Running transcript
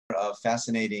of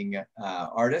fascinating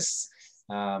artists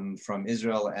from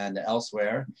Israel and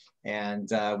elsewhere. And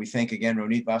we thank again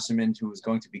Ronnit Vasserman, who is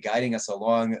going to be guiding us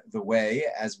along the way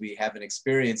as we have an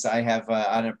experience. I have,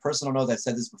 on a personal note, I've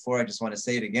said this before, I just want to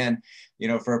say it again, you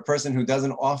know, for a person who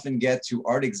doesn't often get to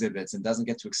art exhibits and doesn't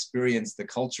get to experience the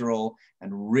cultural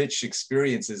and rich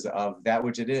experiences of that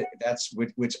which it is,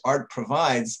 which art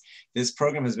provides, this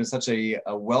program has been such a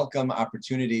welcome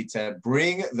opportunity to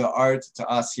bring the art to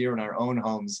us here in our own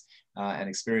homes and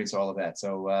experience all of that.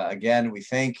 So again, we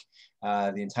thank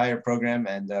the entire program,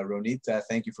 and Ronnit,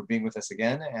 thank you for being with us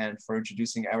again and for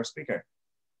introducing our speaker,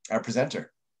 our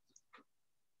presenter.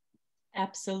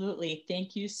 Absolutely.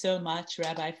 Thank you so much,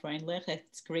 Rabbi Freundlich.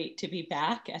 It's great to be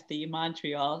back at the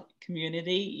Montreal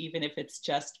community, even if it's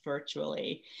just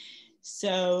virtually.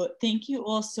 So thank you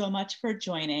all so much for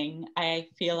joining. I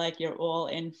feel like you're all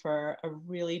in for a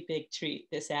really big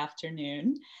treat this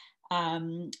afternoon.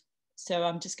 So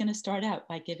I'm just going to start out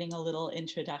by giving a little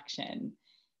introduction.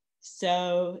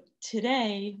 So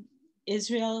today,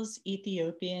 Israel's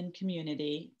Ethiopian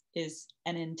community is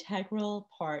an integral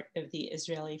part of the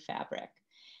Israeli fabric,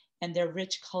 and their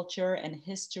rich culture and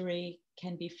history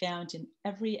can be found in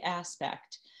every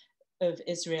aspect of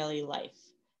Israeli life,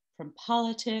 from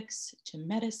politics to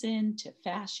medicine to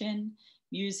fashion,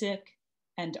 music,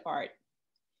 and art.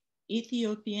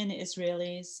 Ethiopian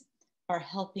Israelis are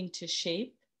helping to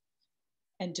shape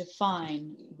and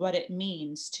define what it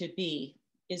means to be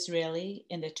Israeli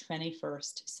in the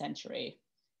 21st century.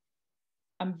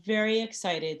 I'm very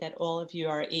excited that all of you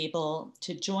are able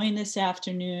to join this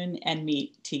afternoon and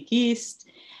meet Tigist.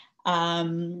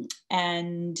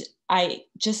 And I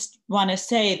just want to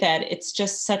say that it's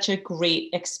just such a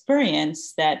great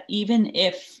experience that even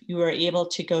if you were able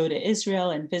to go to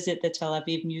Israel and visit the Tel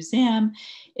Aviv Museum,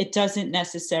 it doesn't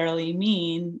necessarily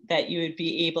mean that you would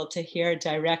be able to hear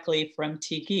directly from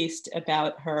Tigist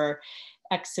about her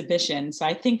exhibition. So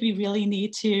I think we really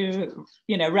need to,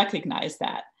 recognize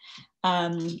that.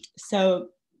 So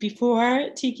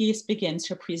before Tigist begins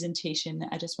her presentation,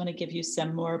 I just want to give you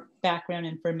some more background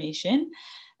information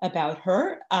about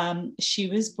her. She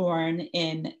was born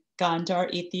in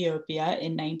Gondar, Ethiopia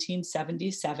in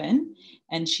 1977,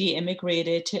 and she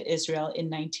immigrated to Israel in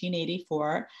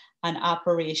 1984 on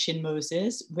Operation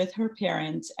Moses with her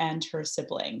parents and her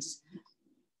siblings.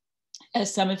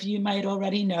 As some of you might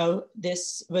already know,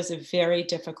 this was a very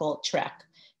difficult trek,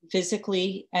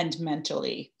 physically and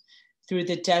mentally, through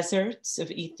the deserts of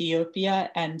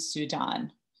Ethiopia and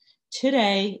Sudan.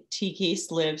 Today, Tigist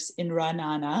lives in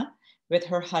Ra'anana with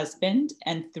her husband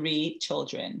and 3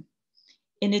 children.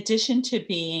 In addition to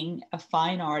being a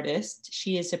fine artist,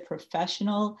 she is a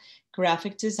professional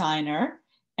graphic designer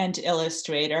and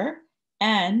illustrator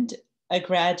and a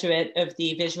graduate of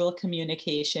the Visual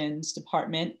Communications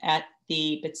Department at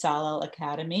the Bezalel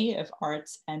Academy of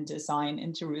Arts and Design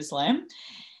in Jerusalem.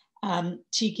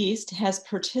 Tigist has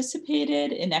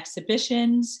participated in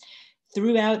exhibitions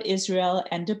throughout Israel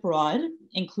and abroad,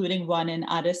 including one in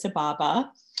Addis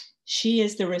Ababa. She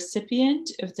is the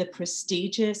recipient of the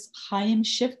prestigious Chaim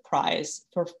Schiff Prize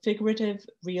for Figurative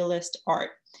Realist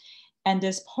Art. And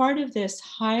as part of this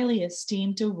highly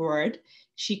esteemed award,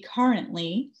 she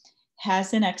currently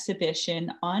has an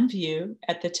exhibition on view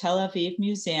at the Tel Aviv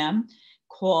Museum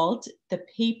called "The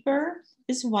Paper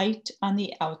is White on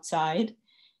the Outside,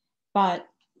 but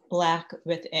Black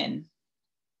Within."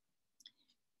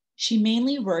 She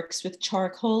mainly works with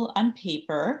charcoal on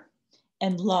paper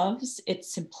and loves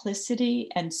its simplicity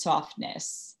and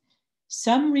softness.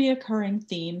 Some reoccurring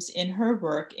themes in her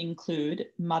work include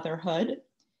motherhood,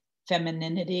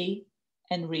 femininity,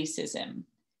 and racism.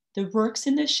 The works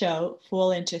in the show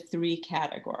fall into 3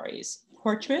 categories: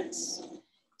 portraits,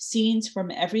 scenes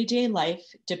from everyday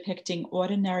life depicting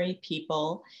ordinary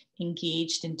people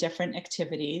engaged in different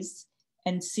activities,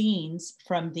 and scenes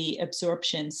from the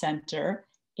Absorption Center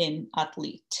in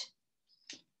Atlit.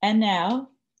 And now,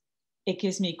 it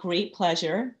gives me great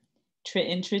pleasure to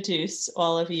introduce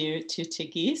all of you to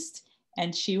Tigist,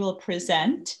 and she will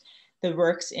present the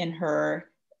works in her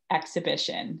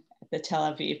exhibition at the Tel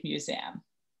Aviv Museum.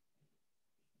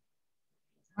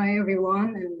 Hi,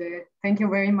 everyone, and thank you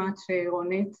very much,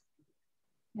 Ronnit.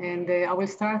 And I will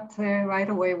start right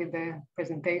away with the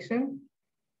presentation.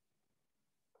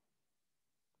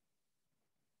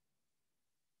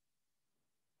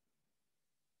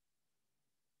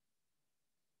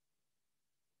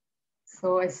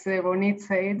 So as Ronnit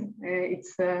said,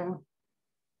 it's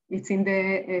in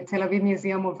the Tel Aviv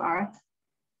Museum of Art,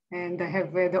 and I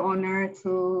have the honor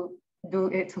to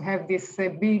have this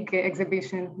big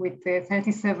exhibition with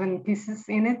 37 pieces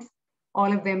in it,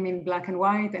 all of them in black and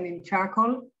white and in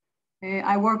charcoal.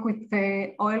 I work with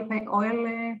oil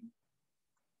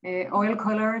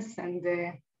colors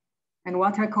and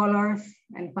watercolors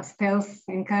and pastels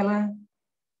in color,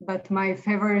 but my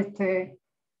favorite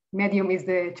medium is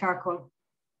the charcoal.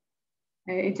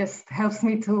 It just helps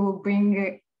me to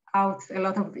bring out a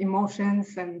lot of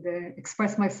emotions and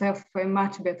express myself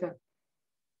much better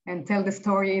and tell the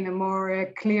story in a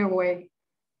more clear way.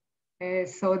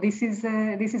 So this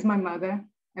is my mother,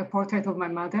 a portrait of my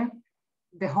mother.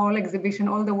 The whole exhibition,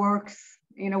 all the works,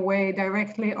 in a way,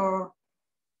 directly or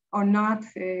not,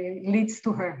 leads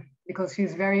to her, because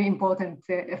she's very important,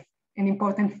 an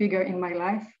important figure in my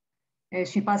life.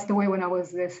 She passed away when I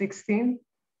was 16.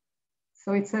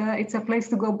 So it's a place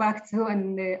to go back to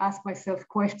and ask myself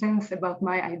questions about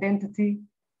my identity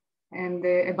and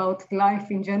about life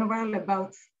in general,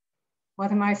 about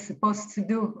what am I supposed to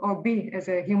do or be as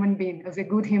a human being, as a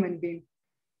good human being.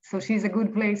 So she's a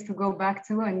good place to go back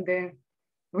to and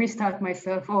restart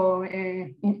myself or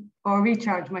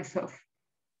recharge myself.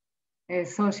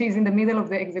 So she's in the middle of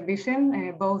the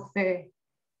exhibition, both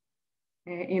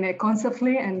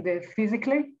conceptually and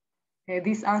physically.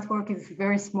 This artwork is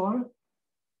very small,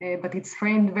 but it's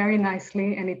framed very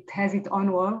nicely and it has its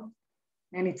own wall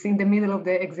and it's in the middle of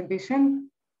the exhibition.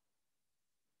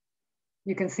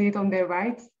 You can see it on the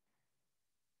right.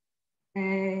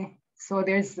 So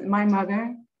there's my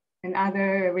mother and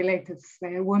other relatives,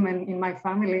 women in my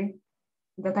family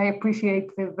that I appreciate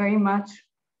very much.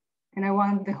 And I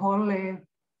want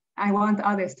I want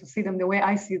others to see them the way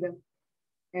I see them.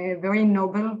 Very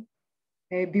noble,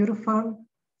 beautiful,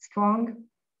 strong,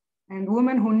 and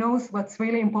woman who knows what's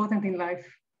really important in life,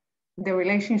 the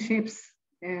relationships,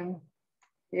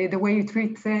 the way you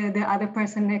treat the other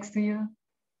person next to you,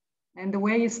 and the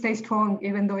way you stay strong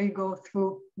even though you go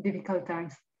through difficult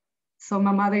times. So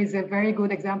my mother is a very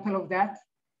good example of that.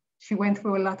 She went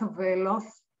through a lot of loss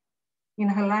in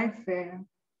her life,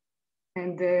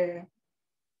 and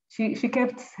she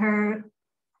kept her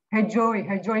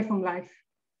joy from life.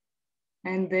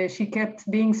 And she kept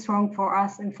being strong for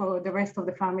us and for the rest of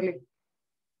the family.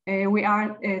 We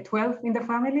are 12 in the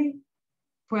family,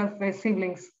 12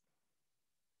 siblings.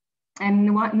 And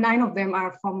 9 of them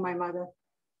are from my mother.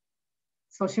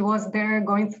 So she was there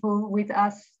going through with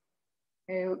us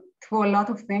through a lot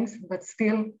of things, but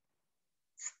still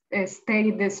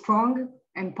stayed strong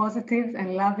and positive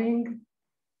and loving.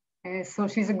 So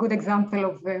she's a good example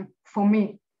of, for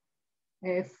me,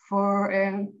 for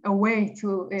a way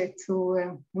to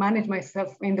manage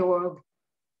myself in the world.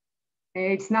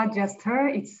 It's not just her,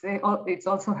 it's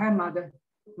also her mother,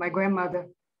 my grandmother.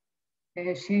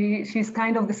 She's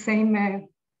kind of the same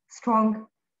strong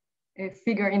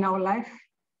figure in our life.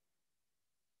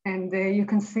 And you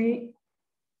can see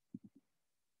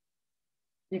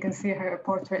her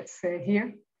portraits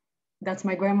here. That's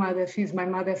my grandmother, she's my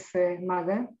mother's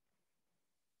mother.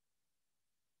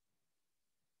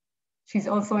 She's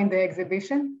also in the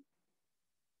exhibition.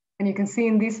 And you can see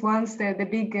in these ones, the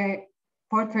big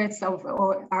portraits are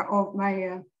of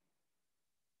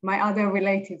my other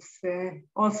relatives,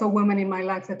 also women in my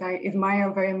life that I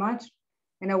admire very much.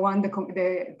 And I want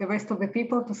the rest of the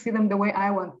people to see them the way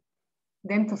I want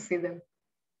them to see them.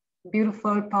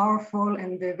 Beautiful, powerful,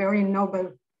 and very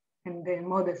noble and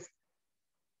modest.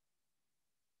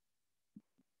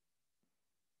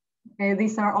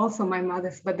 These are also my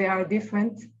mothers, but they are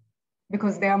different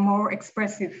because they are more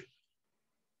expressive.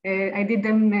 I did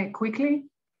them quickly,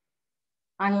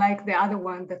 unlike the other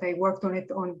one that I worked on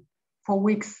it for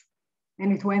weeks.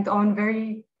 And it went on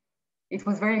it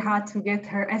was very hard to get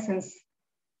her essence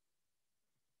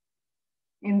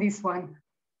in this one.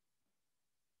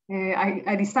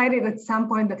 I decided at some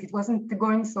point that it wasn't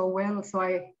going so well, so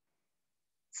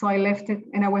I left it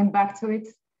and I went back to it.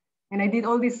 And I did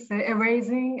all this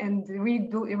erasing and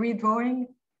redrawing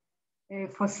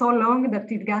for so long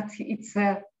that it got its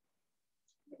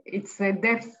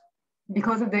depth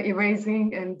because of the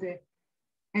erasing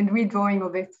and redrawing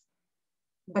of it.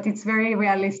 But it's very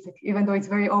realistic, even though it's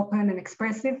very open and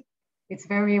expressive, it's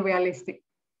very realistic.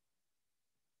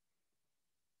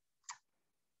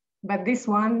 But these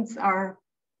ones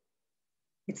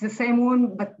it's the same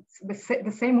one, but the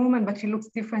same woman, but she looks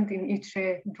different in each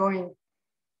drawing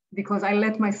because I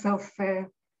let myself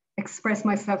express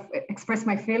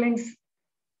my feelings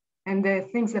and the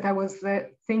things that I was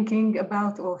thinking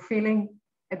about or feeling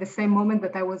at the same moment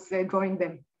that I was drawing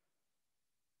them.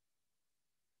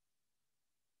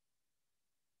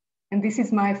 And this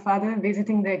is my father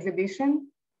visiting the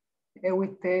exhibition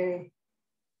with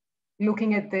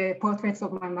looking at the portraits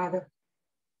of my mother.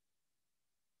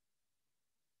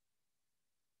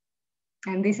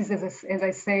 And this is, as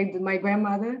I said, my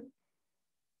grandmother.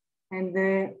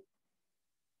 And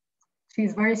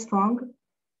she's very strong,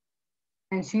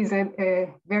 and she's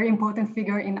a very important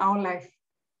figure in our life.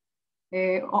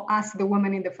 Us, the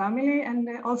women in the family, and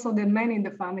also the men in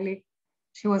the family.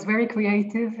 She was very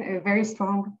creative, very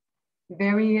strong,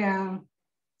 very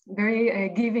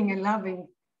giving and loving.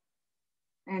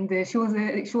 And she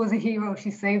was a hero.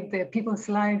 She saved people's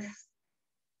lives.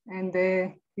 And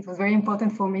it was very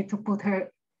important for me to put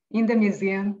her in the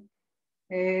museum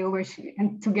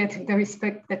and to get the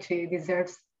respect that she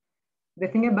deserves. The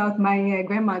thing about my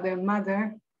grandmother and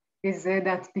mother is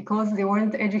that because they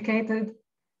weren't educated,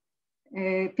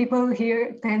 people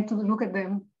here tend to look at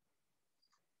them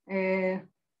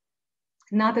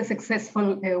not a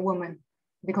successful woman,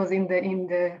 because in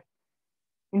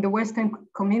the Western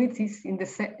communities, in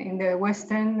the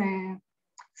Western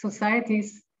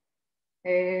societies,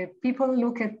 people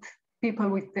look at people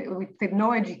with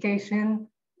no education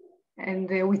and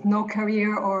with no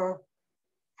career or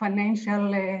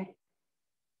financial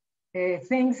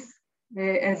things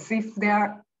as if they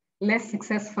are less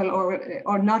successful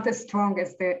or not as strong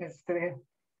as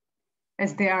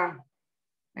they are.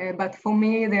 But for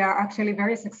me, they are actually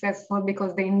very successful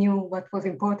because they knew what was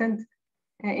important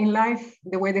in life,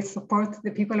 the way they support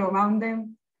the people around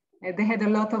them. They had a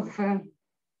lot of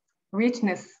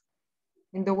richness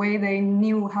in the way they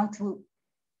knew how to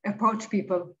approach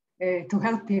people, to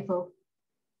help people,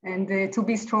 and to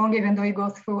be strong even though you go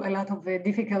through a lot of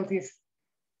difficulties.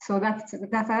 So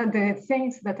that are the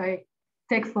things that I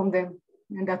take from them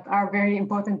and that are very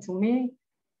important to me,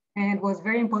 and was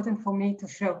very important for me to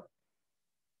show.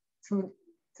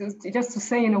 Just to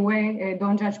say in a way,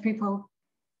 don't judge people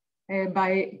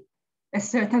by a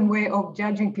certain way of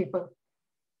judging people.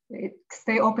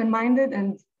 Stay open-minded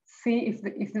and see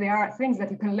if there are things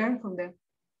that you can learn from them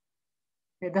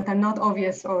that are not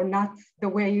obvious or not the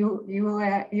way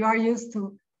you are used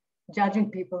to judging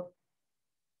people.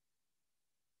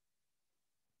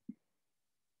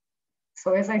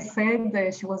 So as I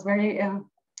said, she was very.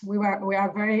 We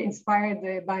are very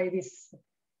inspired by this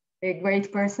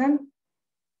great person,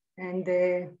 and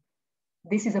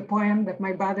this is a poem that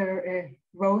my brother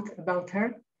wrote about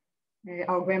her,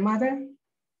 our grandmother,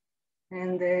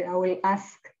 and I will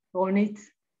ask Ronnit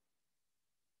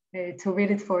to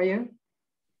read it for you.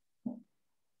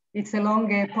 It's a long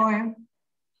poem,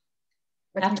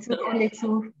 but we took only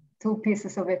two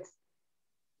pieces of it.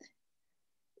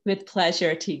 With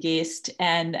pleasure, Tigist.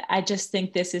 And I just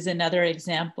think this is another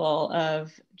example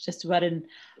of just what an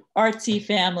artsy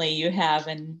family you have,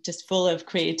 and just full of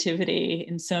creativity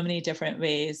in so many different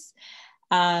ways.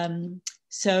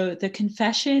 So The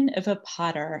Confession of a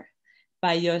Potter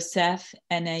by Yoseph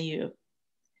Enayu.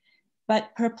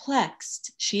 But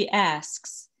perplexed, she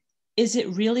asks, is it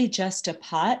really just a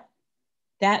pot,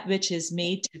 that which is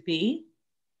made to be,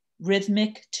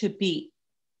 rhythmic to beat,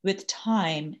 with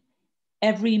time,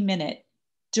 every minute,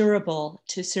 durable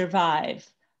to survive,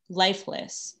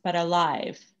 lifeless but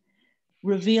alive,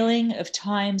 revealing of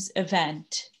time's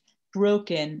event,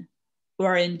 broken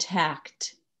or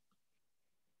intact,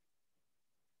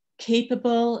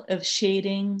 capable of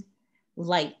shading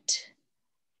light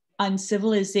on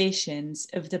civilizations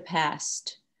of the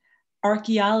past,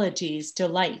 archaeology's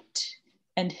delight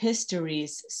and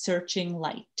history's searching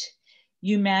light,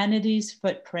 humanity's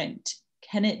footprint.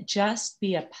 Can it just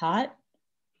be a pot?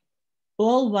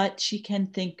 All what she can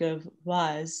think of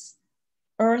was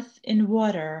earth and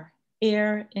water,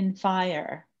 air and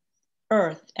fire,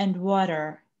 earth and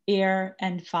water, air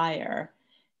and fire,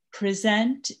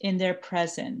 present in their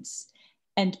presence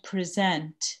and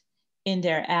present in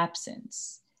their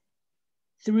absence,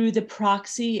 through the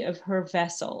proxy of her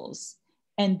vessels.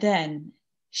 And then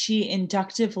she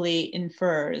inductively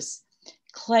infers,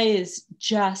 clay is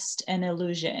just an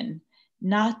illusion,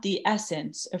 not the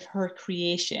essence of her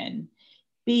creation,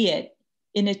 be it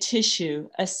in a tissue,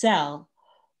 a cell,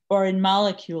 or in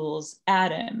molecules,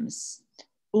 atoms,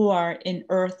 or in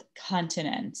earth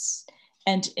continents.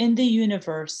 And in the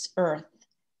universe, earth,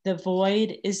 the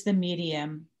void is the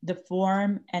medium, the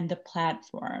form and the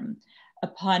platform,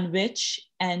 upon which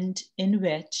and in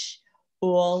which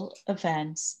all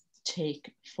events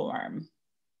take form.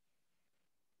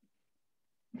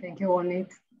 Thank you, Ronnit.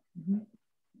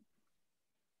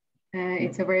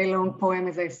 It's a very long poem,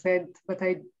 as I said, but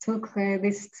I took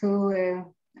these two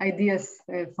ideas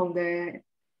from the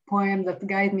poem that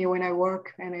guide me when I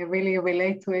work, and I really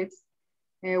relate to it.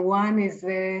 One is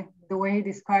the way it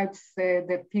describes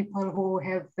the people who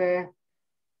have the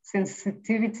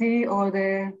sensitivity or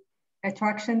the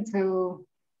attraction to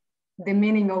the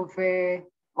meaning of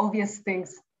obvious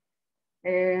things.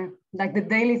 like the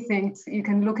daily things. You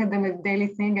can look at them as daily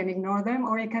thing and ignore them,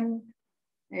 or you can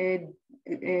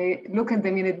look at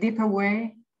them in a deeper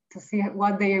way to see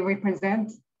what they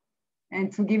represent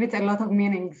and to give it a lot of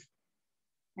meanings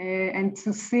and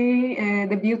to see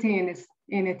the beauty in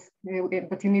it.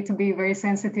 But you need to be very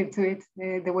sensitive to it.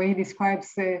 The way he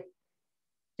describes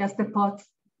just the pot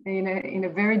in a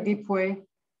very deep way,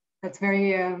 that's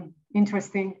very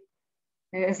interesting,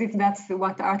 as if that's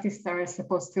what artists are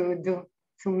supposed to do,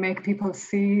 to make people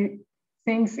see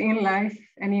things in life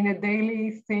and in a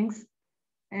daily things,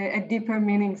 deeper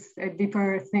meanings,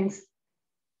 deeper things.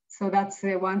 So that's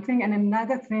one thing. And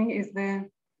another thing is the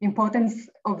importance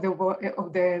of the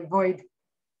void.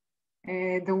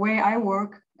 The way I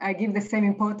work, I give the same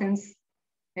importance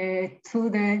to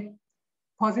the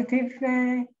positive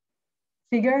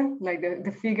figure, like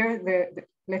the figure,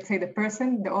 let's say the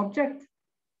person, the object,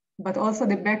 but also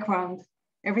the background.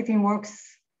 Everything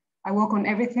works, I work on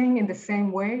everything in the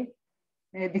same way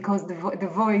because the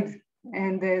void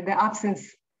and the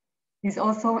absence is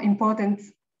also important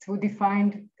to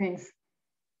define things.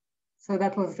 So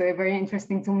that was very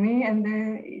interesting to me, and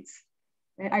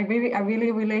I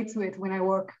really relate to it when I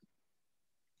work.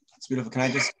 It's beautiful. Can I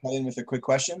just cut in with a quick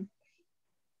question?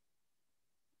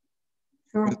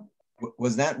 Sure.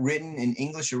 Was that written in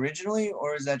English originally,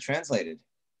 or is that translated?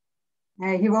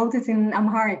 He wrote it in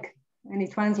Amharic, and he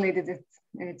translated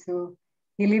it to.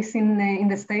 He lives in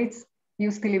the States. He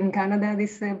used to live in Canada.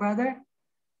 This brother.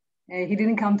 He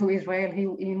didn't come to Israel.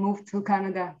 He moved to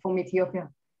Canada from Ethiopia.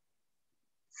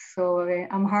 So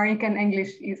Amharic and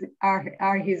English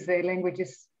are his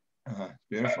languages.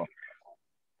 Beautiful.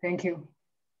 Thank you.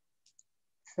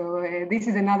 So this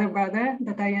is another brother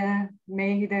that I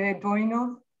made a drawing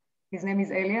of. His name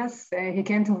is Elias. He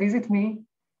came to visit me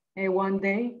one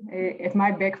day at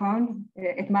my background,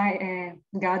 at my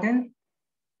garden.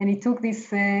 And he took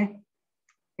these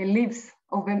leaves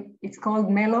of them. It's called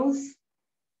mallows.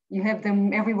 You have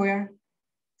them everywhere.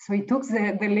 So he took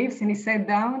the leaves and he sat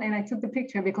down, and I took the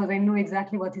picture because I knew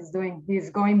exactly what he's doing. He's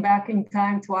going back in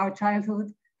time to our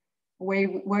childhood,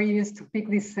 where he used to pick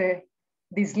these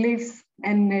leaves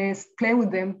and play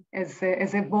with them as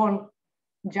a ball,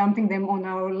 jumping them on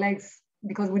our legs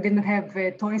because we didn't have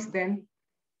toys then.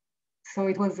 So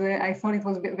it was, I thought it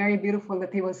was very beautiful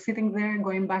that he was sitting there,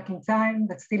 going back in time,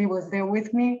 but still he was there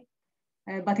with me,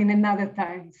 but in another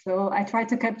time. So I tried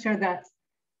to capture that.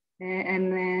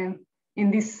 In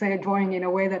this drawing, in a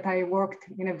way that I worked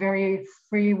in a very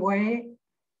free way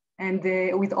and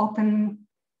with open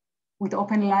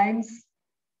lines,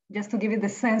 just to give it the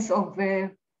sense of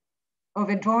a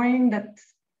drawing that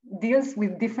deals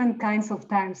with different kinds of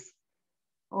times,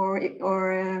 or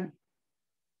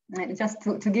just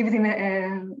to give it in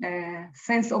a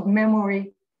sense of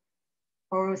memory,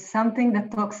 or something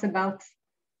that talks about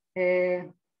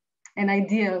an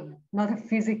ideal, not a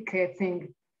physical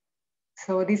thing.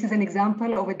 So this is an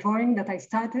example of a drawing that I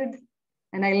started,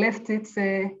 and I left it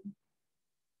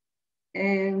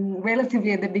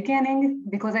relatively at the beginning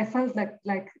because I felt that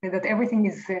everything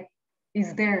is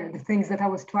there. The things that I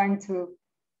was trying to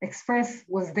express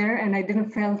was there, and I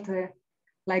didn't felt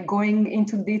like going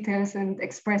into details and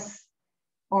express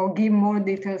or give more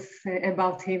details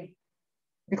about him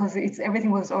because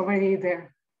everything was already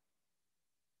there.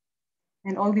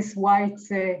 And all this white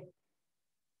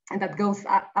and that goes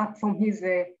up from his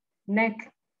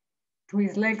neck to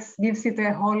his legs gives it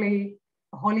a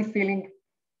holy feeling.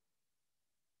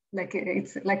 Like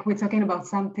it's like we're talking about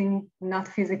something not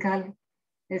physical.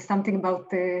 It's something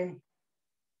about a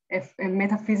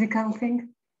metaphysical thing.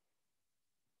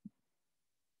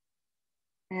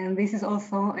 And this is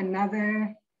also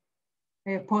another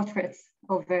portrait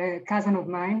of a cousin of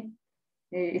mine.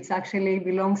 It actually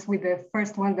belongs with the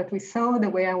first one that we saw, the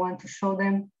way I want to show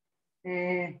them.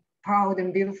 Proud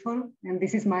and beautiful, and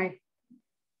this is my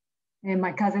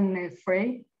cousin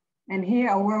Frey. And here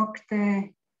I worked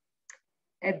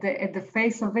at the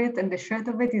face of it, and the shirt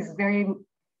of it is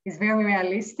very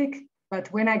realistic. But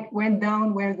when I went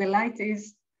down where the light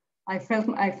is, I felt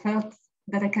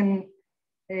that I can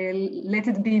let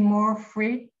it be more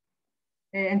free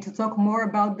and to talk more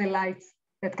about the light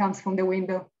that comes from the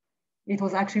window. It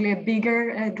was actually a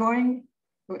bigger drawing.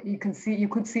 You could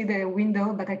see the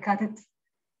window, but I cut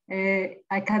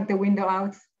the window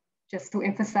out just to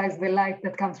emphasize the light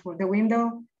that comes from the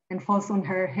window and falls on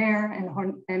her hair and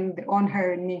on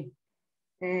her knee.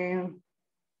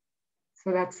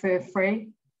 So that's Frey.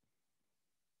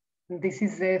 And this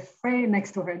is Frey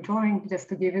next to her drawing, just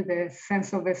to give you the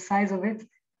sense of the size of it.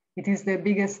 It is the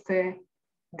biggest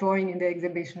drawing in the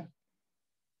exhibition.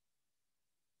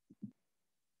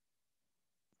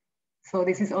 So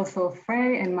this is also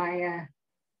Frey and my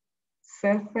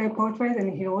self-portrait,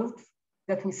 and he wrote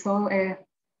that we saw at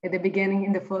the beginning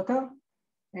in the photo.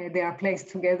 They are placed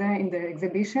together in the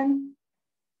exhibition.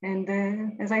 And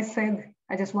as I said,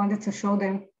 I just wanted to show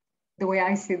them the way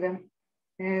I see them,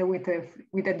 with a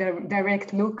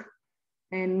direct look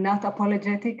and not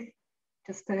apologetic,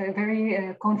 just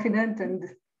very confident and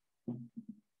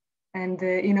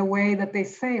in a way that they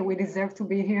say we deserve to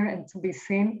be here and to be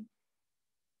seen.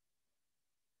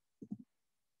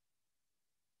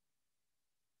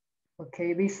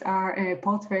 Okay, these are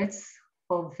portraits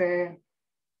of 3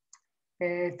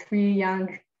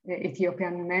 young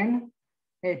Ethiopian men.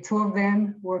 2 of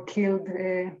them were killed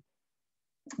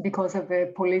because of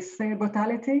police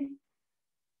brutality.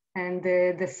 And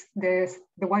the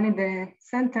one in the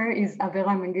center is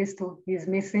Avera Mengistu. He's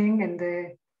missing, and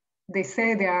they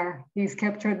say he's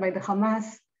captured by the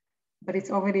Hamas, but it's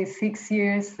already 6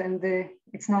 years, and they're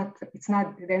not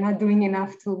doing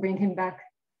enough to bring him back.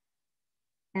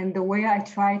 And the way I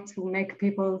try to make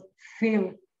people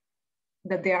feel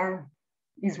that they are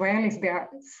Israelis, they are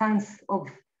sons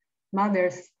of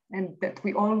mothers, and that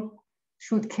we all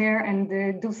should care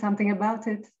and do something about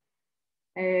it,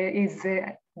 is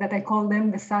that I call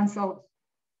them the sons of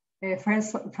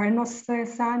Frenos'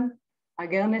 son,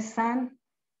 Agerne's son,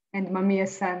 and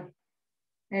Mamiya's son.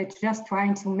 Just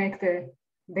trying to make the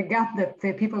gap that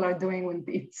people are doing when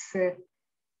it's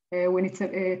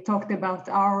talked about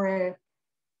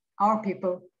our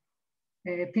people.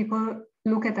 People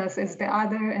look at us as the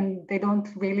other, and they don't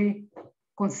really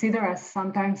consider us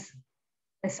sometimes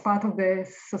as part of the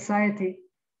society.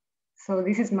 So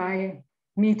this is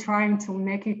me trying to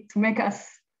make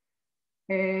us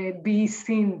be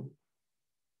seen,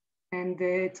 and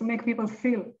to make people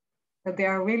feel that they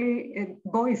are really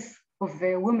boys of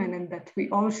the women, and that we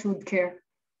all should care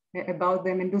about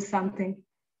them and do something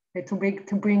to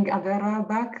bring Avera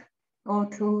back, or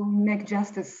to make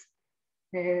justice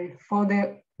for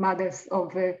the mothers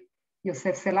of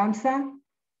Yosef Selamsa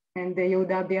and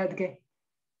Yehuda Biadge.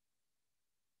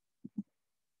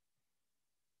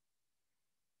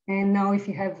 And now if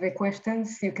you have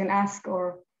questions, you can ask,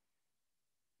 or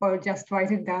just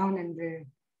write it down, and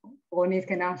Ronnit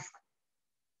can ask.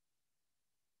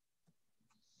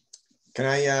 Can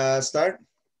I start?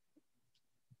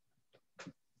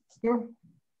 Sure.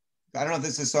 I don't know if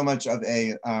this is so much of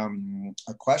a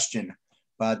question,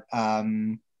 but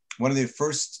one of the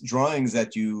first drawings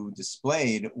that you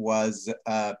displayed was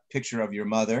a picture of your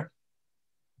mother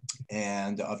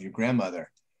and of your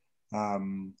grandmother.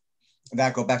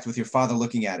 That go back to with your father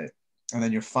looking at it, and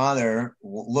then your father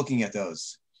looking at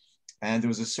those. And there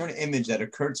was a certain image that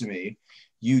occurred to me.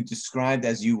 You described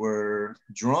as you were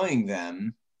drawing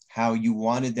them, how you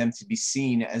wanted them to be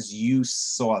seen as you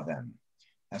saw them,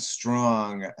 as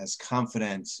strong, as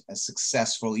confident, as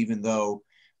successful, even though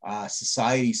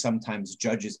society sometimes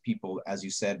judges people, as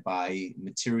you said, by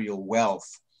material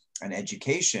wealth and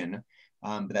education,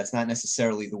 but that's not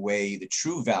necessarily the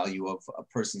true value of a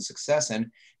person's success.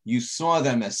 And you saw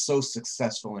them as so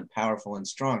successful and powerful and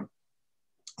strong.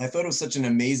 I thought it was such an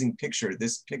amazing picture,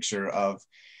 this picture of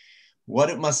what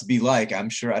it must be like. I'm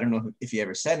sure, I don't know if he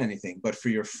ever said anything, but for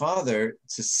your father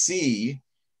to see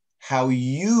how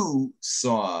you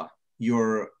saw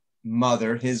your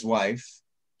mother, his wife,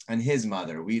 and his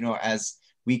mother. As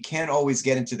we can't always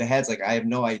get into the heads, like I have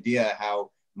no idea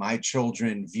how my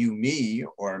children view me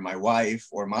or my wife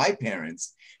or my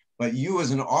parents, but you as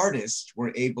an artist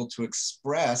were able to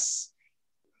express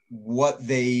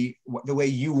the way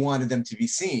you wanted them to be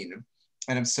seen.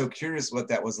 And I'm so curious what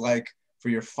that was like for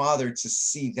your father to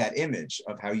see that image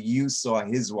of how you saw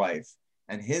his wife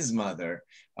and his mother.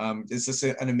 It's just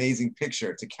an amazing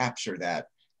picture to capture that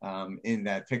in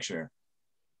that picture.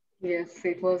 Yes,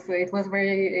 it was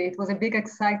a big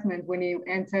excitement when he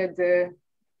entered the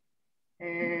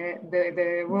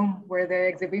room where the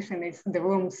exhibition is, the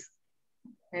rooms.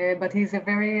 But he's a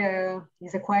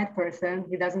quiet person.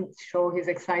 He doesn't show his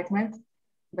excitement,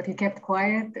 but he kept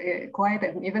quiet.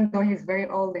 And even though he's very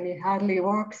old and he hardly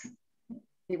works,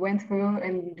 he went through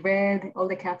and read all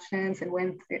the captions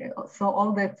and saw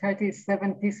all the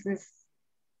 37 pieces.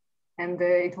 And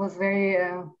it was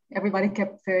everybody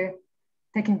kept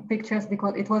taking pictures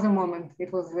because it was a moment.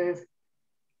 It was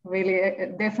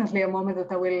really definitely a moment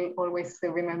that I will always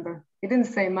remember. He didn't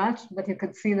say much, but you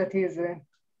could see that he's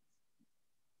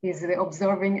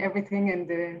observing everything, and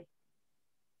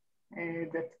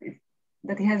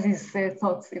that he has his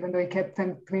thoughts, even though he kept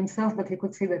them to himself, but he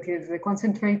could see that he's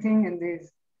concentrating, and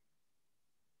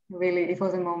it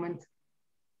was a moment.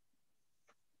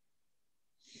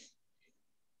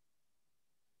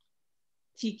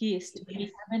 Tigist, we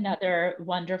have another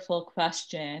wonderful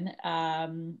question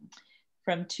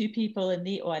from two people in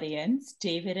the audience,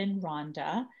 David and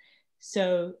Rhonda.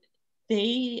 So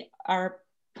they are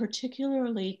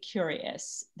particularly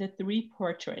curious. The three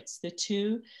portraits, the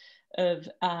two of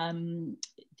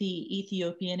the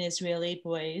Ethiopian Israeli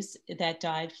boys that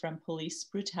died from police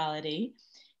brutality,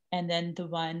 and then the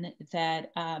one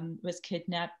that was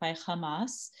kidnapped by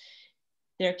Hamas.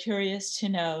 They're curious to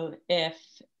know if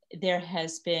there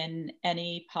has been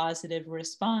any positive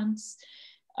response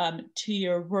to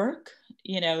your work,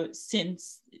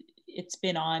 since it's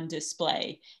been on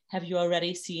display. Have you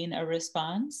already seen a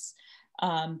response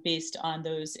based on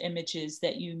those images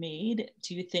that you made?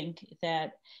 Do you think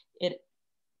that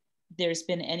there's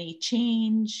been any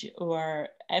change? Or,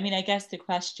 I guess the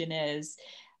question is,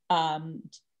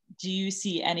 do you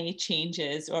see any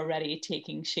changes already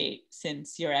taking shape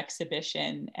since your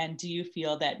exhibition? And do you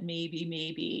feel that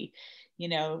maybe,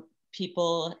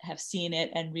 people have seen it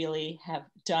and really have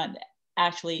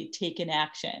actually taken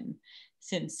action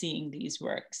since seeing these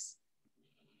works?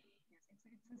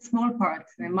 It's a small part,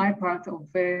 my part of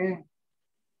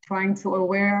trying to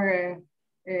aware,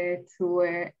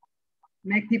 to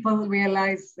make people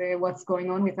realize what's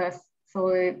going on with us. So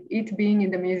it being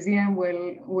in the museum,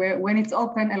 when it's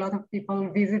open, a lot of people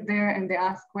visit there and they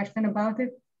ask questions about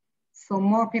it. So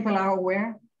more people are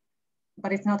aware,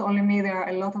 but it's not only me, there are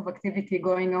a lot of activity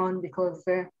going on because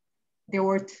there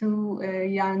were two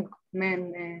young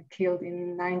men killed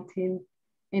in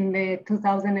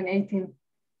 2018,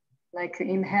 like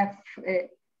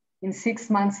in 6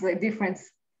 months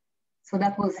difference. So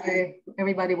that was,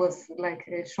 everybody was like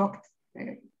shocked,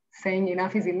 saying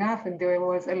enough is enough. And there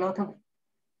was a lot of,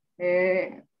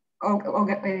 we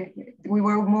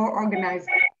were more organized.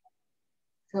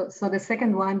 So the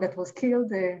second one that was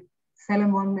killed,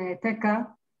 Solomon Teka,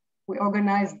 we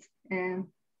organized,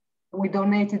 we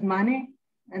donated money,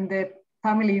 and the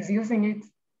family is using it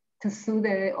to sue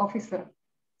the officer.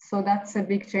 So that's a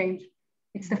big change.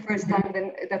 It's the first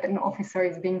time that an officer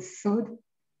is being sued.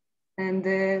 And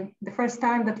the first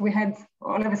time that we had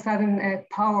all of a sudden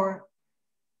power,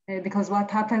 because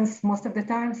what happens most of the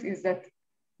times is that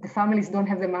the families don't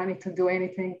have the money to do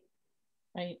anything.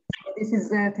 Right.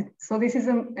 So this is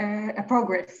a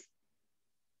progress,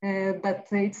 but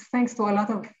it's thanks to a lot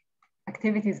of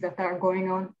activities that are going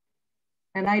on,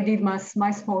 and I did my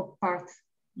small part.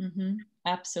 Mm-hmm.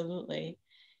 Absolutely.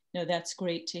 No, that's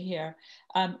great to hear.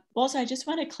 Also, I just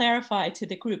want to clarify to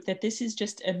the group that this is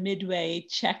just a midway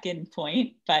check-in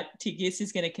point, but Tigist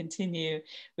is going to continue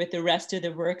with the rest of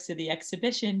the works of the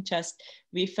exhibition. Just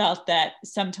we felt that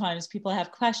sometimes people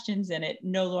have questions and it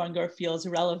no longer feels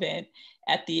relevant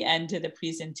at the end of the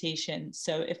presentation.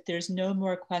 So if there's no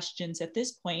more questions at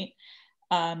this point,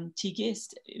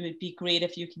 Tigist, it would be great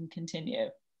if you can continue.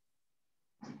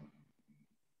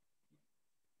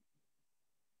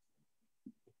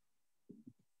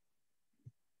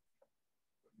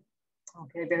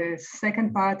 Okay, the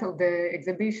second part of the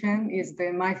exhibition is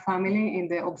my family in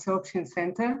the Absorption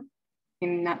Center.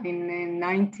 In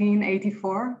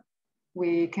 1984,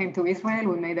 we came to Israel,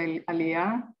 we made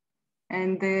Aliyah,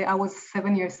 and I was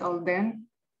 7 years old then.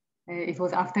 It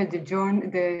was after the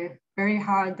very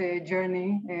hard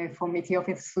journey from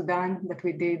Ethiopia to Sudan that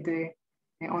we did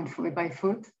by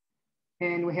foot.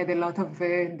 And we had a lot of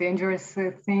dangerous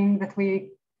things that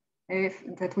we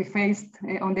faced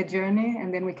on the journey,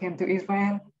 and then we came to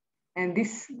Israel. And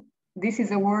this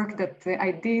is a work that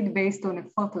I did based on a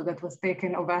photo that was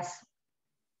taken of us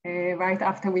right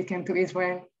after we came to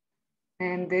Israel.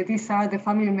 And these are the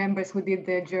family members who did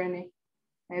the journey,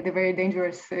 the very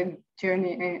dangerous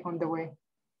journey on the way.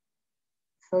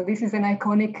 So this is an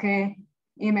iconic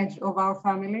image of our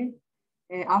family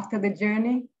after the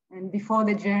journey and before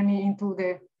the journey into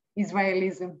the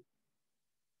Israelism.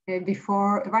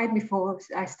 Right before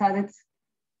I started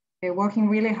working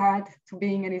really hard to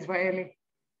being an Israeli.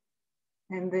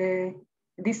 And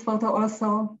this photo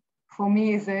also for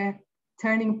me is a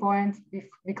turning point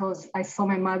because I saw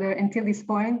my mother until this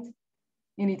point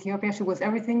in Ethiopia. She was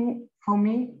everything for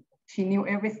me. She knew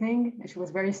everything. She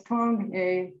was very strong.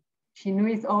 She knew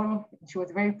it all. She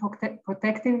was very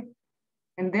protective.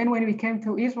 And then when we came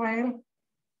to Israel,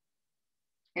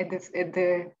 at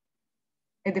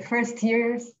the first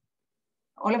years,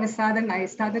 all of a sudden I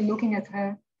started looking at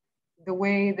her the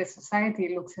way the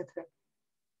society looks at her,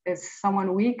 as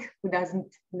someone weak who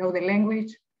doesn't know the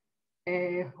language,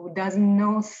 who doesn't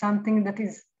know something that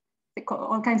is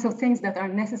all kinds of things that are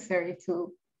necessary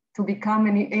to become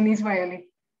an Israeli.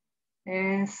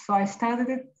 So I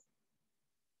started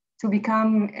to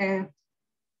become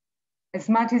as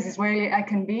much as Israeli I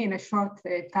can be in a short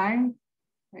time.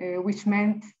 which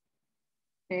meant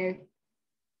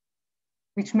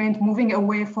moving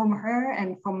away from her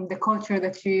and from the culture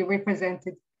that she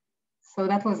represented. So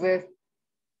that was a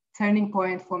turning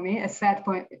point for me, a sad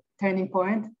turning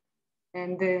point.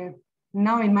 And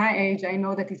now in my age, I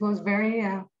know that it was a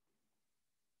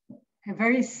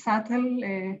very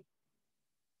subtle,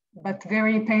 but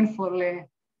very painful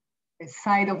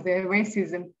side of the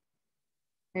racism.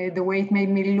 The way it made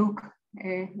me look,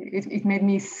 it made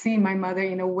me see my mother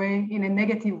in a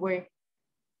negative way,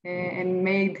 and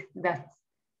made that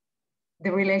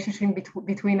the relationship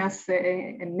between us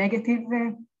a negative,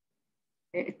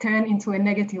 turn into a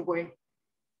negative way.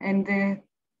 And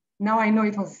now I know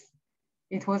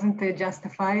it wasn't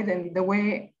justified, and the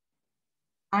way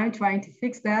I'm trying to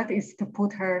fix that is to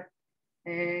put her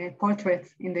portrait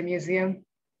in the museum,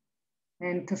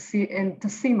 and to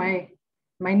see my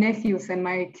nephews and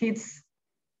my kids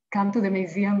come to the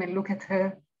museum and look at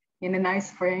her in a nice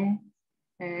frame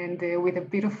and with a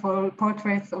beautiful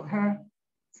portrait of her.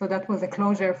 So that was a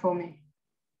closure for me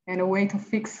and a way to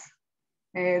fix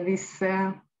this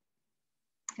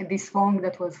wrong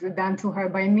that was done to her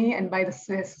by me and by the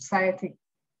society.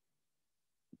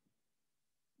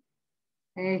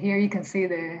 Here you can see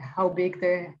how big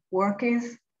the work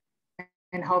is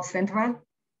and how central.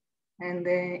 And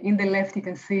in the left, you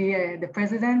can see the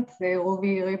president,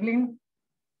 Ruvi Rivlin,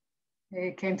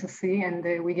 came to see, and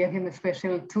we gave him a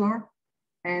special tour.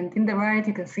 And in the right,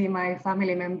 you can see my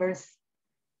family members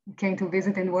came to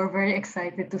visit and were very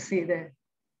excited to see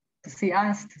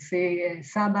us, to see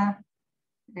Saba,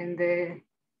 and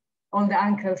all the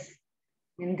uncles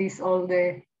in this all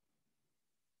the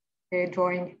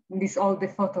drawing, in this all the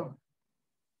photo.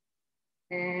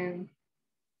 And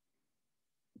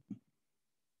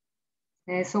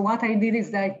so what I did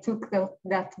is that I took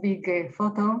that big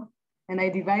photo and I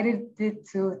divided it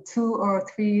to 2 or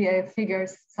 3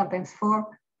 figures, sometimes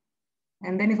 4.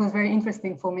 And then it was very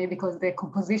interesting for me because the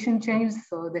composition changed,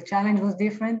 so the challenge was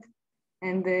different.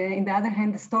 And in the other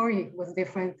hand, the story was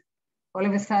different. All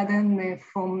of a sudden,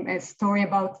 from a story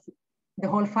about the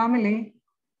whole family,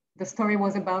 the story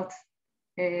was about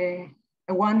a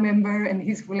one member and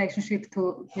his relationship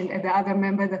to the other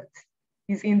member that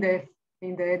is in the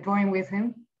drawing with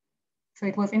him. So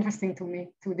it was interesting to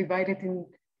me to divide it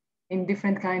in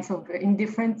different in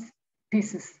different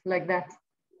pieces like that.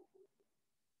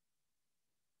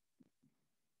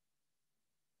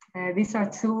 These are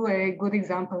 2 good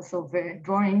examples of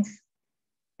drawings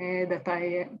that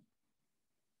I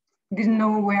didn't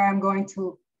know where I'm going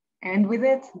to end with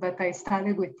it, but I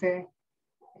started with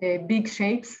big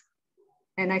shapes,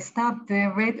 and I stopped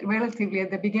relatively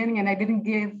at the beginning, and I didn't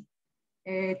give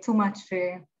too much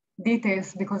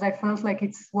details because I felt like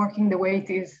it's working the way it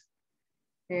is.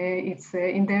 It's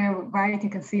in the right, you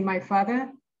can see my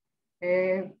father.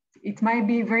 It might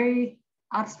be very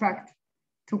abstract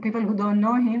to people who don't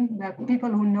know him, that people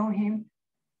who know him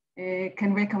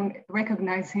can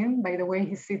recognize him by the way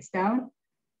he sits down.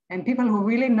 And people who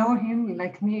really know him,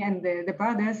 like me and the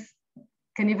brothers,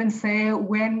 can even say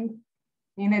when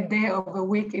in a day of a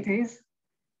week it is.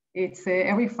 It's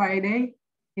every Friday.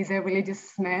 He's a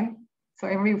religious man. So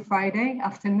every Friday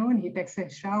afternoon, he takes a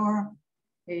shower.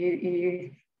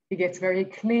 He gets very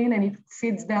clean and he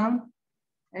sits down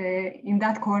in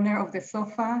that corner of the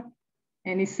sofa,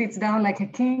 and he sits down like a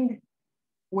king,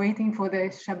 waiting for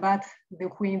the Shabbat, the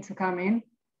queen, to come in.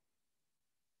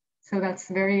 So that's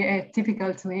very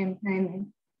typical to him.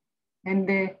 And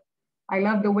I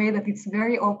love the way that it's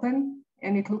very open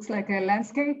and it looks like a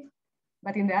landscape.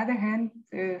 But in the other hand,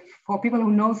 for people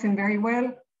who knows him very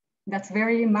well, that's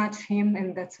very much him,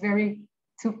 and that's very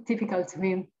typical to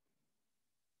him.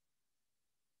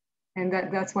 And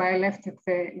that's why I left it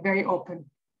very open.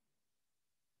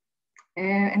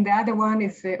 And the other one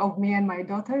is of me and my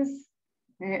daughters.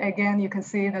 Again, you can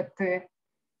see that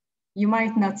you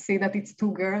might not see that it's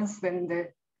 2 girls,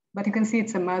 but you can see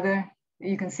it's a mother.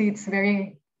 You can see it's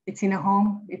in a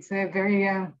home. It's a very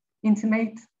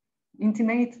intimate,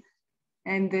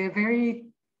 and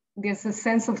there's a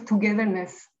sense of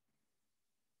togetherness,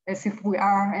 as if we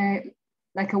are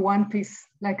like a one piece,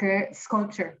 like a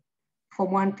sculpture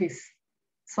from one piece.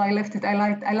 So I left it, I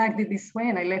liked it this way,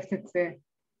 and I left it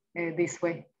this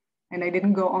way. And I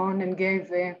didn't go on and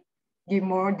give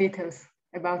more details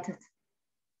about it.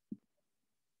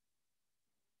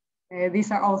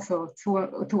 These are also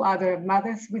two other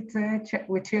mothers with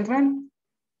children.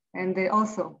 And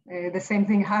also the same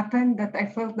thing happened, that I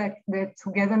felt like the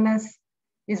togetherness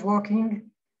is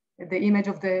working. The image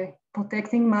of the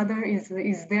protecting mother is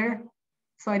there.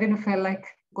 So I didn't feel like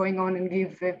going on and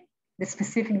give the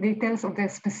specific details of the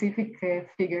specific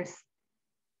figures.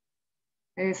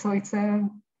 So it's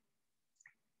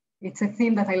a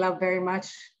theme that I love very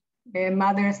much,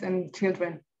 mothers and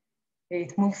children.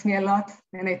 It moves me a lot,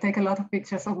 and I take a lot of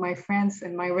pictures of my friends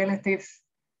and my relatives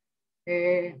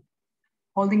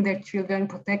holding their children,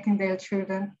 protecting their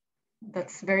children.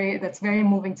 That's very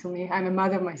moving to me. I'm a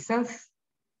mother myself,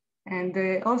 and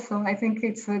also I think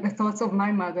it's the thoughts of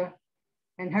my mother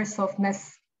and her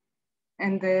softness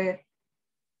and the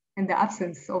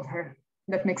absence of her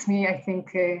that makes me, I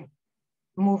think,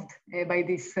 moved by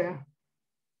these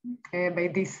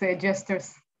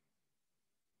gestures.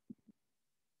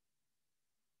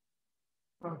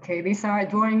 Okay, these are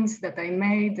drawings that I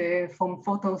made from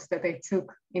photos that I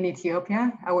took in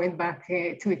Ethiopia. I went back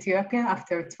to Ethiopia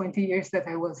after 20 years that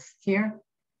I was here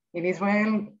in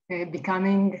Israel,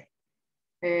 becoming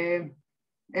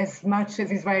as much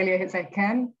as Israeli as I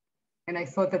can. And I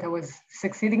thought that I was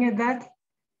succeeding at that.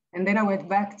 And then I went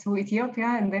back to Ethiopia,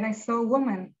 and then I saw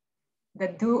women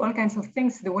that do all kinds of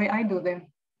things the way I do them,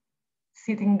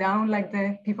 sitting down like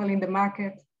the people in the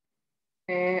market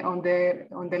on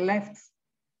the left,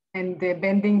 and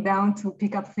bending down to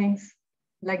pick up things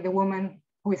like the woman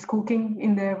who is cooking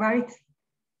in the right.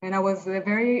 And I was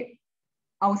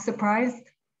surprised,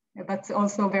 but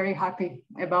also very happy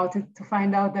about it, to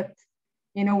find out that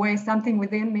in a way, something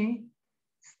within me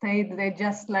stayed there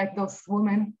just like those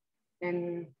women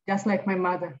and just like my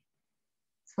mother.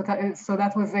 So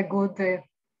that was a good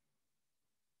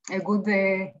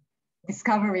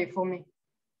discovery for me,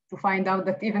 to find out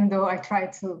that even though I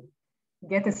tried to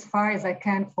get as far as I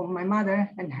can from my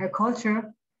mother and her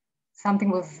culture, something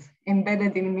was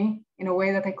embedded in me in a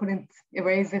way that I couldn't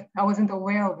erase it. I wasn't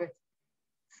aware of it,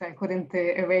 so I couldn't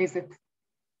erase it.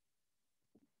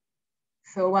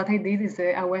 So what I did is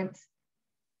I went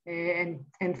and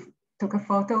took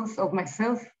photos of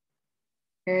myself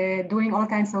doing all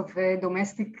kinds of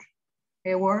domestic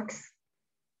works,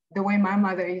 the way my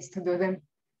mother used to do them.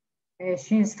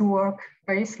 She used to work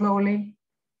very slowly,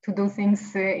 to do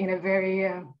things in a very,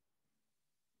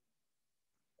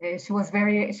 she was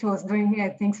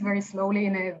doing things very slowly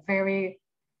in a very,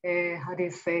 how do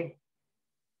you say,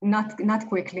 not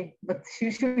quickly, but she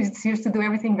used to do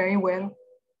everything very well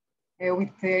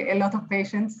with a lot of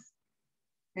patience.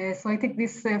 So I took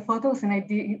these photos and I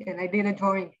did a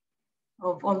drawing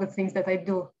of all the things that I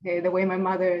do, the way my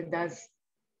mother does.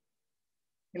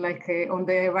 Like on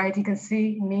the right, you can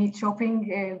see me chopping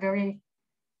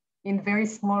in very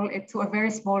small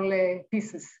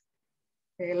pieces,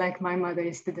 like my mother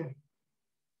used to do.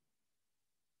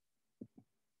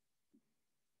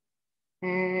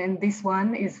 And this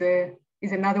one is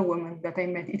another woman that I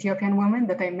met, Ethiopian woman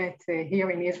that I met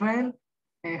here in Israel.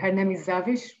 Her name is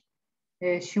Zavish.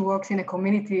 She works in a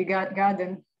community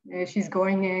garden. She's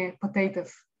growing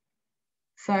potatoes.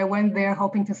 So I went there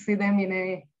hoping to see them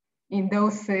in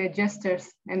those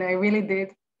gestures, and I really did.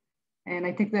 And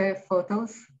I took the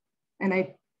photos, and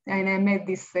I made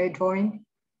this drawing.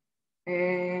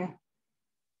 And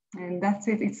that's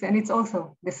it. It's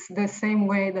also the same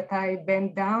way that I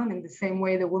bend down, and the same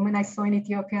way the woman I saw in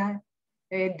Ethiopia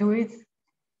do it,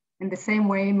 and the same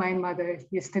way my mother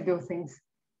used to do things.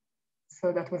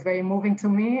 So that was very moving to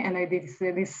me, and I did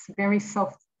this very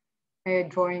soft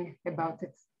drawing about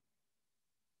it.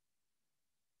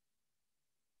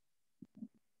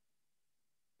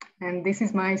 And this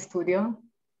is my studio.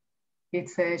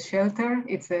 It's a shelter.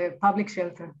 It's a public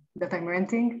shelter that I'm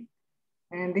renting.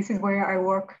 And this is where I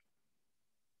work.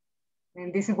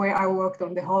 And this is where I worked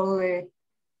on the whole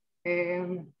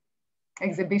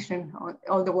exhibition,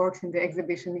 all the works in the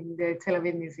exhibition in the Tel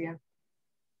Aviv Museum.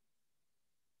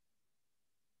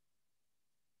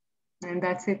 And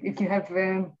that's it. If you have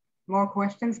more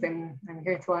questions, then I'm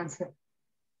here to answer.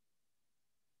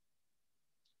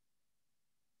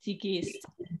 Tigist,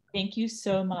 thank you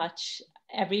so much.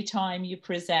 Every time you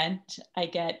present, I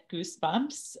get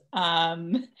goosebumps.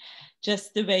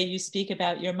 Just the way you speak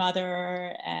about your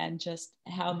mother and just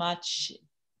how much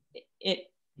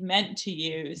it meant to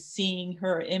you seeing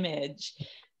her image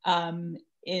on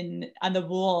the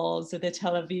walls of the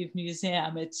Tel Aviv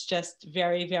Museum. It's just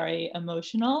very, very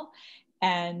emotional.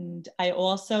 And I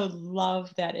also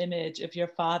love that image of your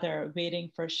father waiting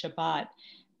for Shabbat.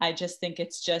 I just think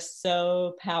it's just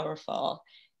so powerful.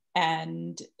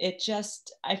 And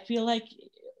I feel like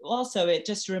also it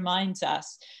just reminds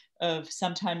us of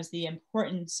sometimes the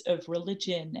importance of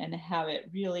religion and how it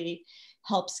really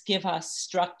helps give us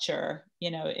structure,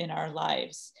 in our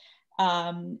lives.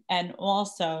 And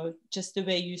also just the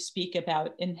way you speak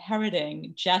about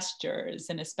inheriting gestures,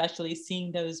 and especially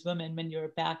seeing those women when you're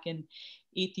back in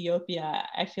Ethiopia.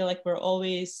 I feel like we're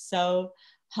always so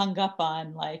hung up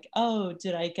on like, oh,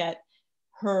 did I get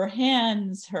her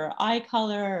hands, her eye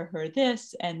color, her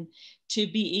this, and to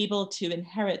be able to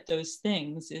inherit those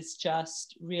things is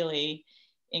just really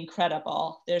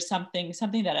incredible. There's something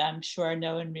that I'm sure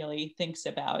no one really thinks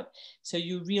about. So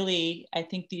you really, I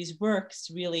think these works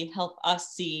really help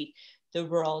us see the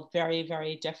world very,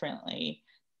 very differently.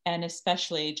 And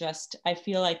especially just, I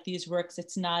feel like these works,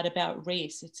 it's not about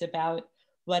race, it's about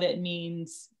what it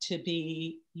means to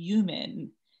be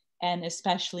human. And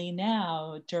especially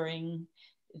now during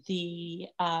the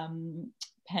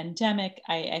pandemic,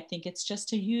 I think it's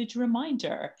just a huge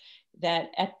reminder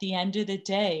that at the end of the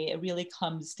day, it really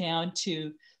comes down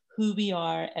to who we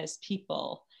are as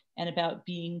people and about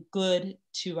being good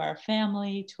to our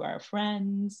family, to our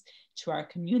friends, to our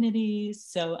communities.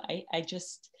 So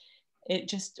it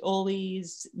just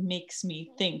always makes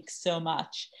me think so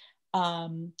much.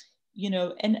 You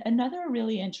know, and another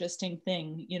really interesting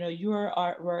thing, you know, your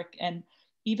artwork and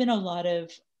even a lot of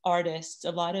artists,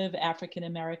 a lot of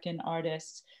African-American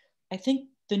artists, I think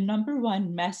the number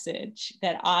one message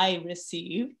that I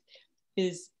received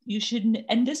is you shouldn't,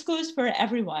 and this goes for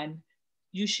everyone,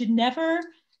 you should never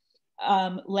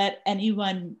let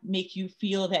anyone make you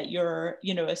feel that you're,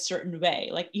 you know, a certain way.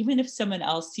 Like even if someone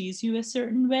else sees you a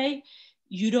certain way,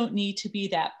 you don't need to be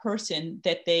that person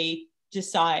that they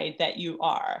decide that you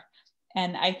are.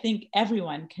 And I think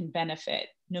everyone can benefit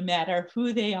no matter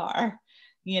who they are,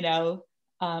 you know,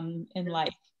 in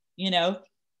life, you know.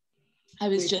 I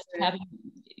was just having,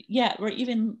 yeah, or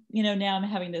even, you know, now I'm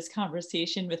having this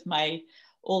conversation with my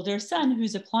older son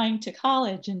who's applying to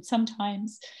college. And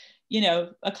sometimes, you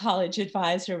know, a college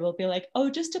advisor will be like, oh,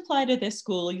 just apply to this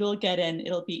school, you'll get in,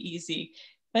 it'll be easy.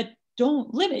 But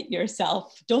don't limit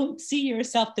yourself. Don't see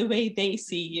yourself the way they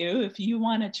see you. If you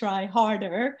want to try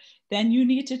harder, then you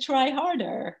need to try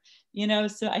harder, you know?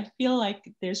 So I feel like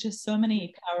there's just so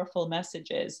many powerful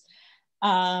messages.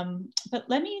 But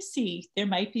let me see, there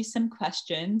might be some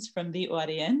questions from the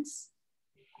audience.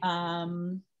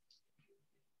 Oh,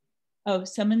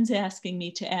 someone's asking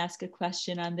me to ask a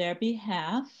question on their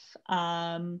behalf.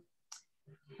 Hold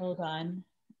on.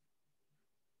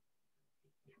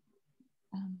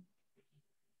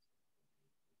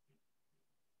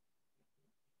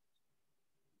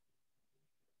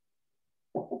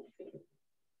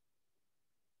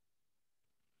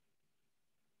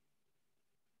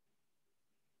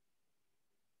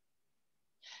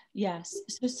 Yes,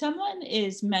 so someone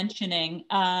is mentioning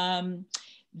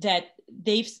that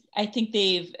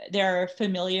they're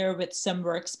familiar with some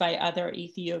works by other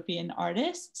Ethiopian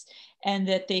artists, and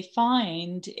that they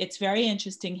find it's very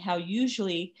interesting how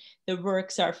usually the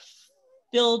works are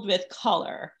filled with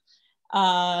color,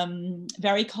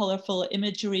 very colorful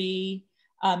imagery,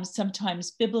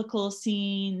 sometimes biblical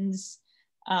scenes,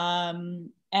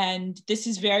 and this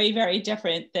is very, very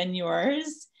different than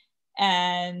yours.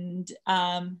 And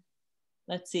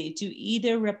let's see, do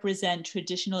either represent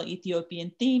traditional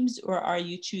Ethiopian themes, or are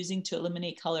you choosing to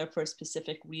eliminate color for a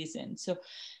specific reason? So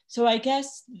I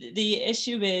guess the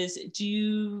issue is, do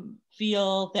you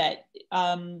feel that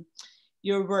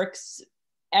your works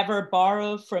ever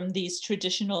borrow from these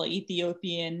traditional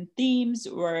Ethiopian themes,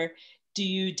 or do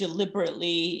you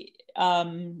deliberately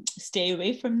stay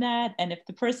away from that? And if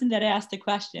the person that asked the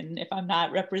question, if I'm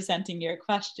not representing your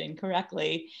question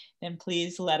correctly, then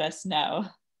please let us know.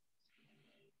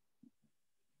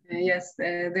 Yes,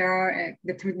 there are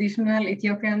the traditional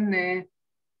Ethiopian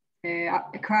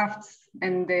crafts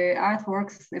and the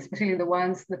artworks, especially the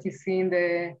ones that you see in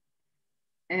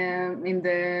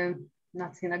the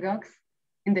not synagogues,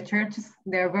 in the churches.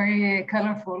 They are very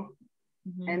colorful,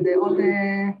 and all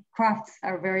the crafts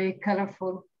are very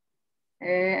colorful.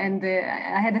 And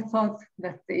I had a thought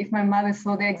that if my mother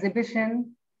saw the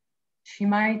exhibition, she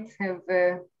might have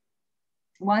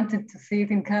wanted to see it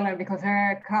in color because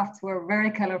her crafts were very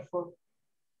colorful.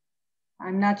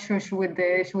 I'm not sure she would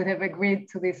have agreed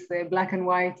to these black and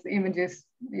white images.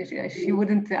 She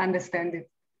wouldn't understand it.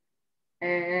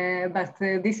 But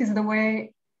this is the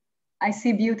way I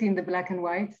see beauty in the black and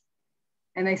white,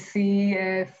 and I see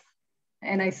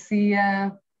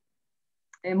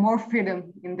more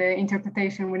freedom in the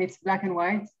interpretation when it's black and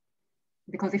white.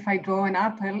 Because if I draw an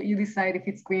apple, you decide if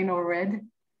it's green or red.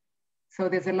 So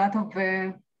there's a lot of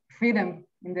freedom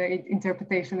in the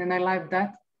interpretation, and I like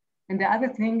that. And the other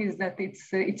thing is that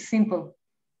it's simple,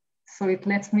 so it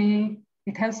helps me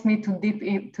to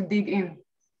dig in.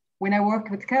 When I work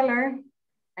with color,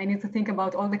 I need to think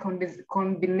about all the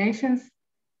combinations,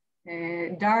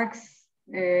 darks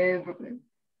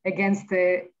against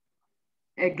a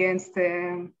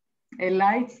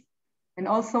light, and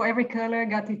also every color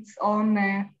got its own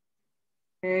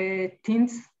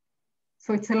tints.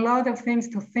 So it's a lot of things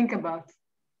to think about.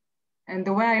 And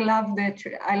the way I love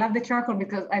the charcoal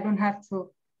because I don't have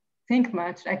to think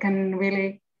much. I can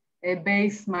really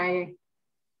base my,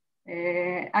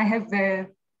 I have the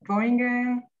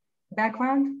drawing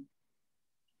background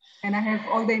and I have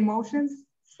all the emotions.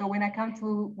 So when I come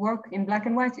to work in black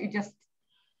and white, it just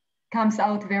comes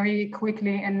out very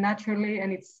quickly and naturally,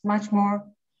 and it's much more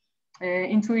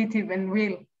intuitive and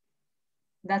real.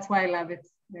 That's why I love it,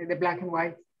 the black and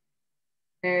white.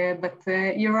 But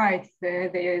you're right,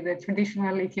 the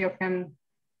traditional Ethiopian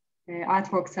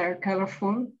artworks are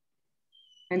colorful.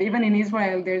 And even in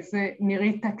Israel, there's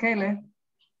Nirit Takele.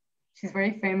 She's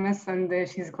very famous and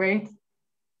she's great.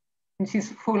 And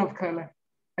she's full of color,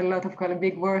 a lot of color,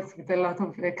 big words with a lot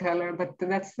of color, but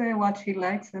that's what she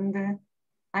likes. And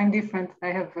I'm different. I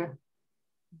have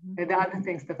the other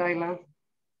things that I love.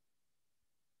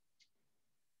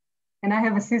 And I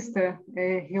have a sister,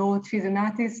 Hirut, she's an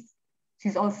artist.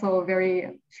 She's also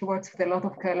she works with a lot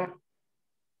of color.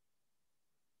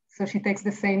 So she takes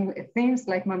the same themes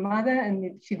like my mother,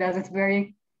 and she does it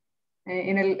very,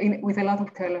 with a lot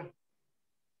of color.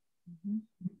 Mm-hmm.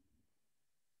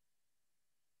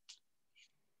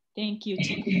 Thank you,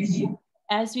 Tigist.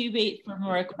 As we wait for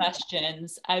more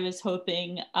questions, I was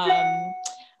hoping,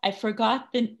 I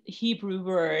forgot the Hebrew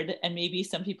word, and maybe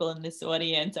some people in this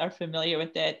audience are familiar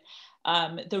with it.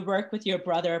 The work with your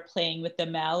brother playing with the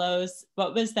mallows.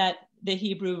 What was that, the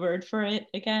Hebrew word for it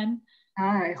again?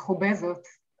 Chobezot.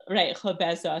 Right,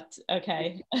 chobezot,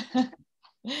 okay.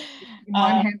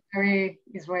 One hand, very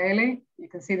Israeli, you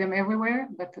can see them everywhere,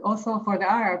 but also for the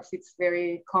Arabs, it's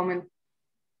very common.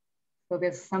 So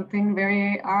there's something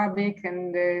very Arabic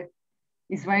and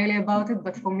Israeli about it,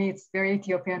 but for me, it's very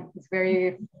Ethiopian. It's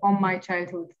very from my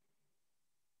childhood.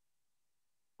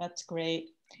 That's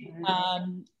great.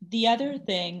 The other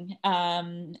thing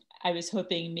I was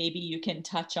hoping maybe you can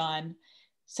touch on,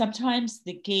 sometimes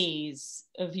the gaze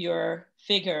of your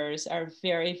figures are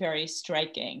very, very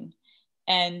striking.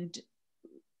 And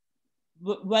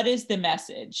what is the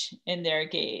message in their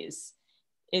gaze?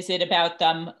 Is it about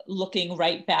them looking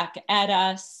right back at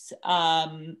us?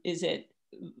 Is it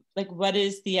like, what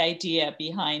is the idea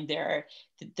behind their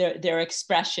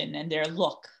expression and their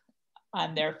look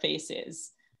on their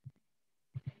faces?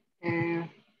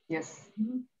 Yes.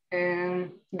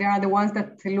 There are the ones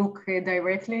that look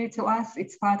directly to us.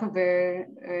 It's part of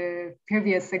the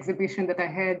previous exhibition that I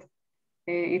had.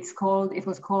 It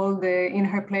was called In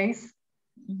Her Place.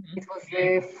 Mm-hmm. It was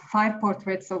 5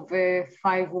 portraits of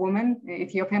 5 women,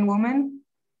 Ethiopian women,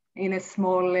 in a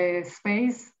small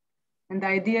space. And the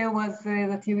idea was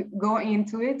that you go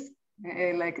into it,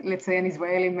 like let's say an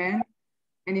Israeli man,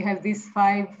 and you have these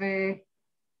 5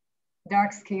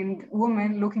 dark-skinned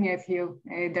women looking at you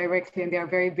directly, and they are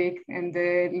very big and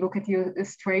look at you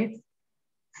straight.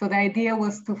 So the idea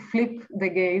was to flip the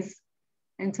gaze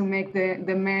and to make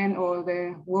the man or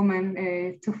the woman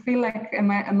to feel like a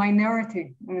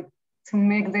minority, to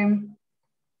make them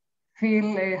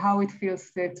feel how it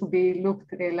feels to be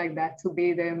looked like that, to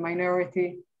be the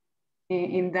minority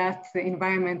in that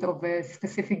environment of a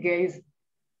specific gaze.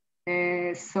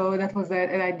 So that was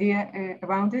an idea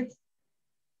around it.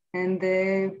 And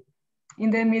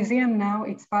in the museum now,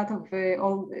 it's part of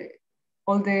all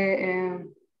the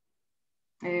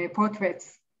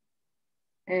portraits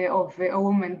of a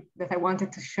woman that I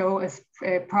wanted to show as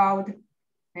proud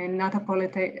and not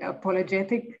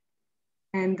apologetic.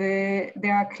 And they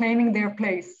are claiming their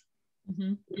place,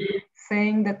 mm-hmm.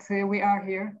 saying that we are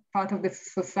here, part of the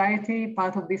society,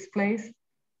 part of this place,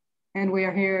 and we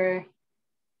are here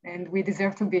and we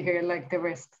deserve to be here like the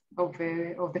rest of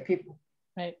the people.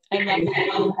 Right. I love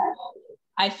that.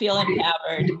 I feel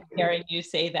empowered hearing you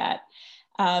say that.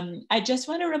 I just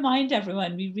want to remind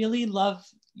everyone, we really love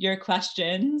your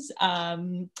questions.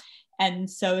 And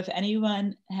so if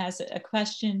anyone has a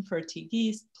question for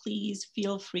Tigist, please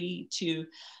feel free to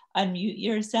unmute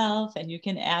yourself and you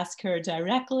can ask her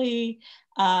directly.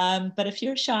 But if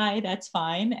you're shy, that's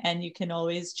fine. And you can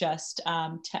always just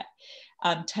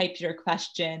type your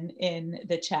question in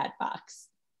the chat box.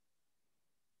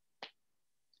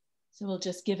 So we'll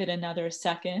just give it another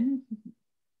second.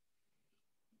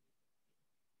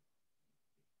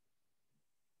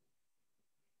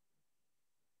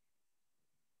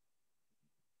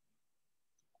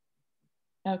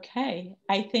 Okay,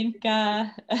 I think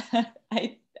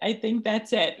I think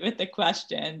that's it with the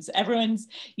questions.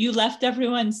 You left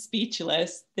everyone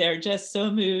speechless. They're just so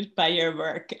moved by your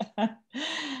work.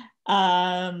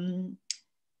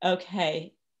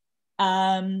 Okay,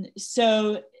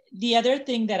 so the other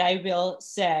thing that I will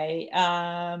say,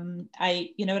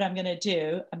 you know what I'm going to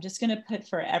do? I'm just going to put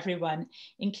for everyone,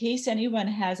 in case anyone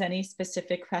has any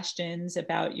specific questions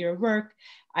about your work,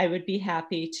 I would be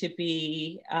happy to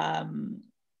be,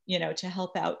 you know, to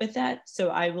help out with that. So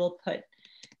I will put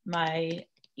my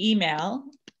email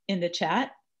in the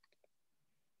chat.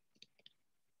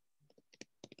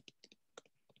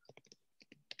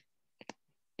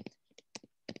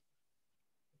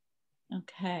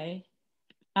 Okay.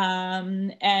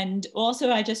 And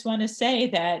also, I just want to say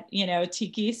that, you know,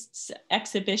 Tigist's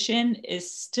exhibition is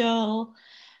still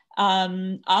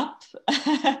up.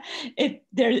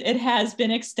 It has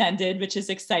been extended, which is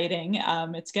exciting.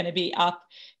 It's going to be up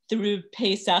through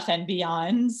Pesach and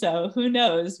beyond. So who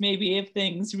knows, maybe if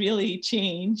things really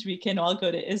change, we can all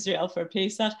go to Israel for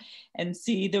Pesach and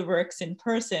see the works in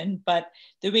person. But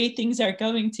the way things are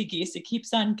going, Tigist, it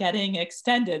keeps on getting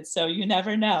extended. So you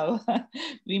never know.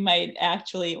 We might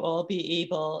actually all be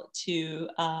able to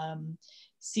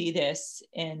see this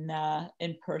in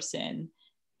person.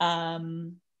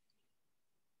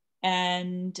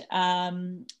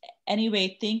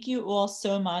 Anyway, thank you all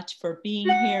so much for being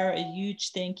here. A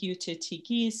huge thank you to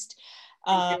Tigist.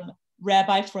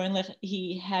 Rabbi Freundlich,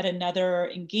 he had another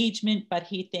engagement, but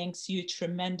he thanks you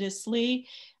tremendously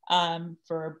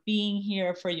for being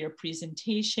here, for your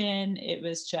presentation. It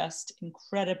was just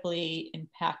incredibly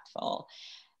impactful.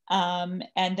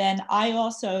 And then I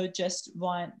also just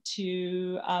want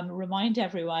to remind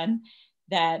everyone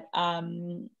that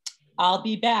I'll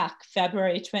be back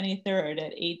February 23rd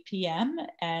at 8 p.m.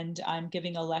 and I'm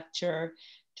giving a lecture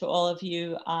to all of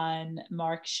you on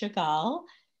Marc Chagall.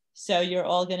 So you're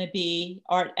all going to be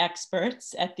art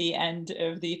experts at the end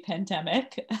of the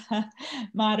pandemic,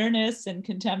 modernists and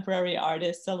contemporary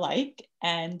artists alike,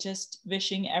 and just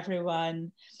wishing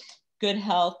everyone good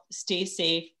health, stay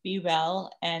safe, be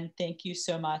well, and thank you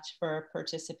so much for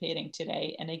participating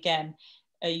today. And again,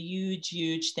 a huge,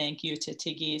 huge thank you to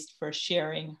Tigist for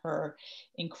sharing her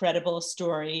incredible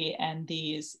story and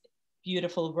these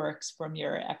beautiful works from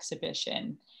your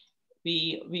exhibition.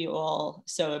 We all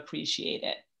so appreciate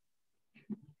it.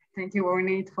 Thank you,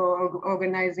 Ronnit, for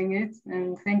organizing it.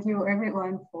 And thank you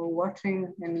everyone for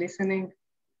watching and listening.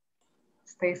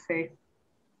 Stay safe.